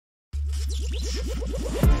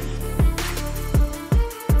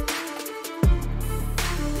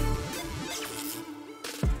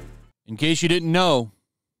In case you didn't know,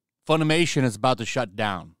 Funimation is about to shut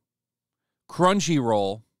down.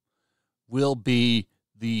 Crunchyroll will be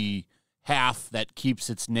the half that keeps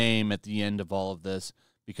its name at the end of all of this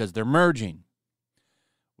because they're merging,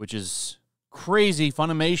 which is crazy.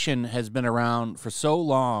 Funimation has been around for so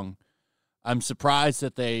long. I'm surprised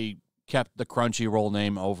that they kept the Crunchyroll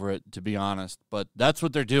name over it, to be honest, but that's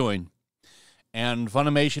what they're doing. And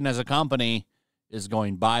Funimation as a company is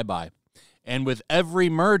going bye-bye. And with every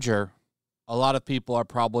merger, a lot of people are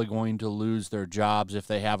probably going to lose their jobs if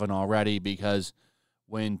they haven't already, because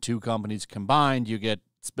when two companies combined, you get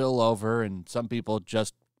spillover and some people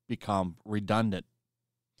just become redundant.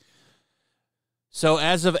 So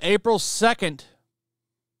as of April 2nd,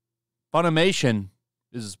 Funimation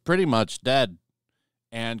is pretty much dead,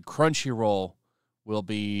 and Crunchyroll will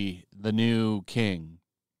be the new king,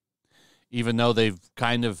 even though they've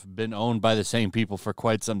kind of been owned by the same people for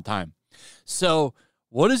quite some time. So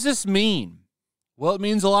what does this mean? Well, it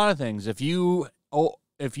means a lot of things. If you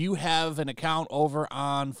have an account over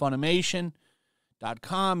on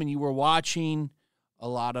Funimation.com and you were watching a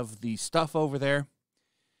lot of the stuff over there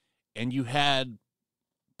and you had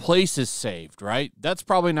places saved, right? That's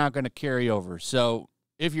probably not going to carry over. So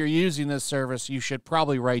if you're using this service, you should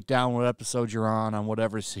probably write down what episode you're on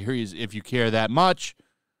whatever series if you care that much,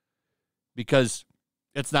 because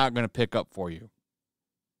it's not going to pick up for you.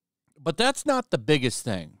 But that's not the biggest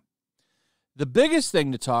thing. The biggest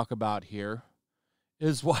thing to talk about here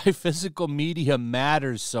is why physical media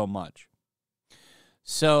matters so much.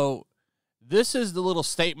 So this is the little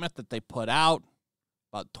statement that they put out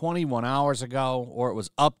about 21 hours ago, or it was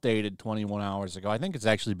updated 21 hours ago. I think it's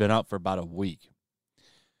actually been up for about a week.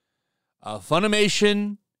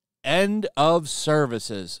 Funimation end of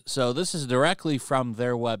services. So this is directly from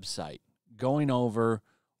their website, going over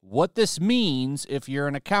what this means if you're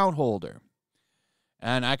an account holder.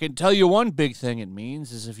 And I can tell you one big thing it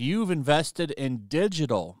means is if you've invested in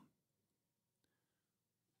digital,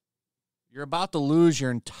 you're about to lose your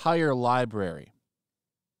entire library.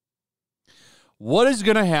 What is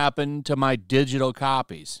going to happen to my digital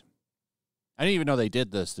copies? I didn't even know they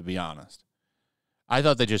did this, to be honest. I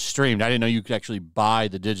thought they just streamed. I didn't know you could actually buy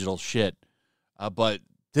the digital shit. But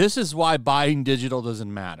this is why buying digital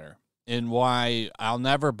doesn't matter, and why I'll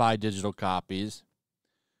never buy digital copies.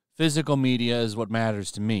 Physical media is what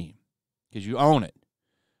matters to me, because you own it.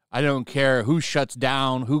 I don't care who shuts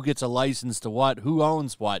down, who gets a license to what, who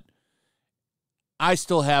owns what. I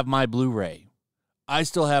still have my Blu-ray. I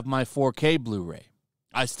still have my 4K Blu-ray.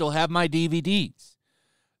 I still have my DVDs.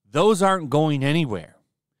 Those aren't going anywhere,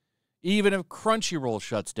 even if Crunchyroll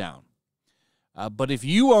shuts down. But if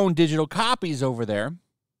you own digital copies over there,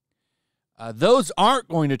 those aren't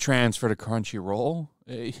going to transfer to Crunchyroll.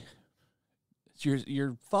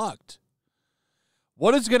 You're fucked.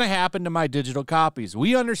 What is going to happen to my digital copies?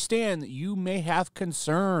 We understand that you may have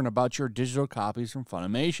concern about your digital copies from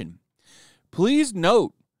Funimation. Please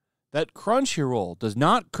note that Crunchyroll does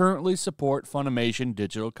not currently support Funimation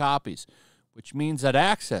digital copies, which means that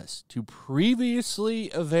access to previously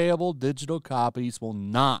available digital copies will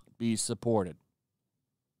not be supported.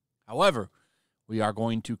 However, we are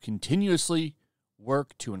going to continuously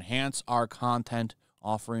work to enhance our content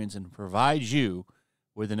offerings and provide you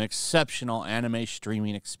with an exceptional anime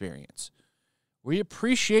streaming experience. We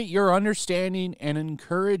appreciate your understanding and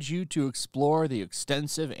encourage you to explore the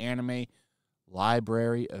extensive anime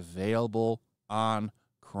library available on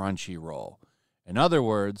Crunchyroll. In other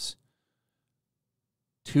words,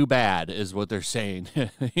 too bad is what they're saying.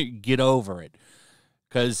 Get over it.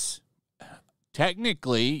 Because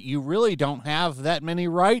technically, you really don't have that many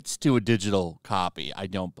rights to a digital copy, I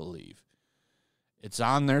don't believe. It's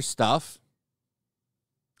on their stuff.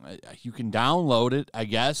 You can download it, I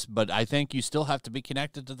guess, but I think you still have to be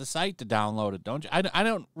connected to the site to download it, don't you? I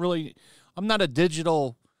don't really, I'm not a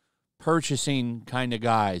digital purchasing kind of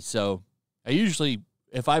guy, so I usually,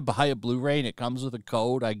 if I buy a Blu-ray and it comes with a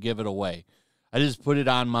code, I give it away. I just put it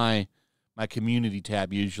on my community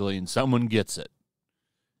tab usually, and someone gets it,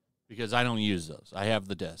 because I don't use those. I have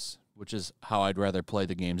the discs, which is how I'd rather play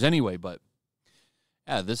the games anyway, but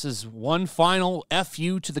yeah, this is one final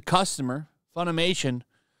FU to the customer. Funimation,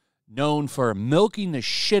 known for milking the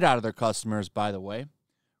shit out of their customers, by the way,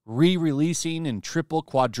 re-releasing and triple,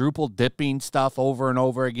 quadruple dipping stuff over and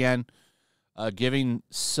over again, giving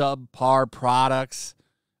subpar products.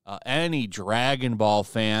 Any Dragon Ball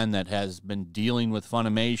fan that has been dealing with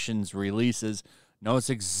Funimation's releases knows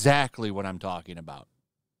exactly what I'm talking about.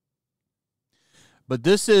 But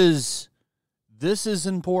this is This is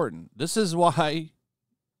important. This is why,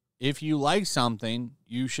 if you like something,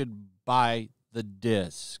 you should buy the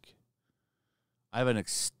disc. I have an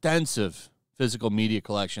extensive physical media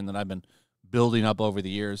collection that I've been building up over the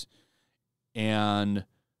years, and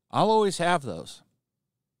I'll always have those.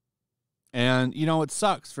 And, you know, it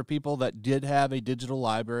sucks for people that did have a digital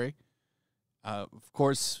library. Of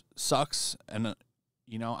course, sucks, and,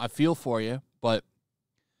 you know, I feel for you, but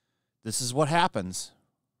this is what happens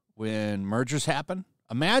when mergers happen.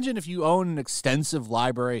 Imagine if you own an extensive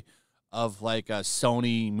library of, like,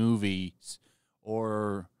 Sony movies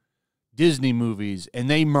or Disney movies, and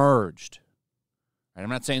they merged. Right? I'm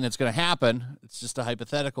not saying that's going to happen. It's just a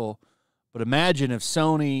hypothetical. But imagine if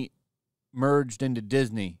Sony merged into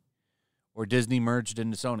Disney or Disney merged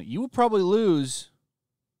into Sony. You would probably lose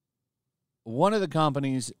one of the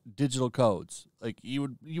company's digital codes. Like, you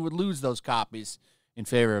would lose those copies in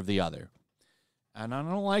favor of the other. And I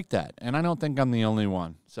don't like that. And I don't think I'm the only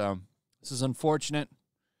one. So this is unfortunate.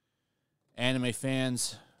 Anime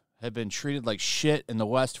fans have been treated like shit in the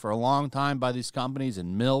West for a long time by these companies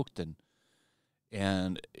and milked,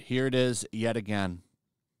 and here it is yet again.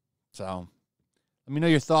 So let me know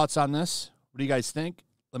your thoughts on this. What do you guys think?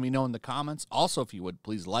 Let me know in the comments. Also, if you would,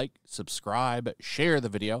 please like, subscribe, share the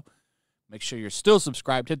video. Make sure you're still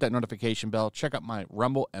subscribed. Hit that notification bell. Check out my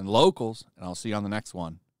Rumble and Locals, and I'll see you on the next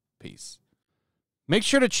one. Peace. Make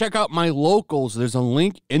sure to check out my Locals. There's a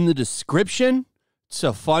link in the description. It's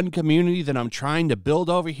a fun community that I'm trying to build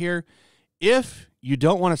over here. If you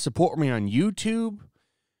don't want to support me on YouTube,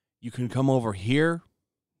 you can come over here.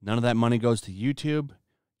 None of that money goes to YouTube.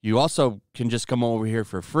 You also can just come over here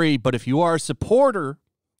for free. But if you are a supporter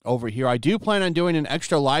over here, I do plan on doing an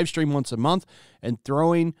extra live stream once a month and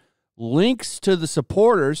throwing links to the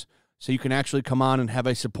supporters so you can actually come on and have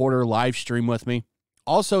a supporter live stream with me.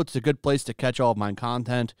 Also, it's a good place to catch all of my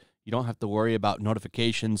content. You don't have to worry about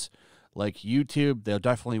notifications like YouTube. They'll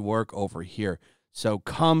definitely work over here. So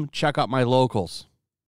come check out my Locals.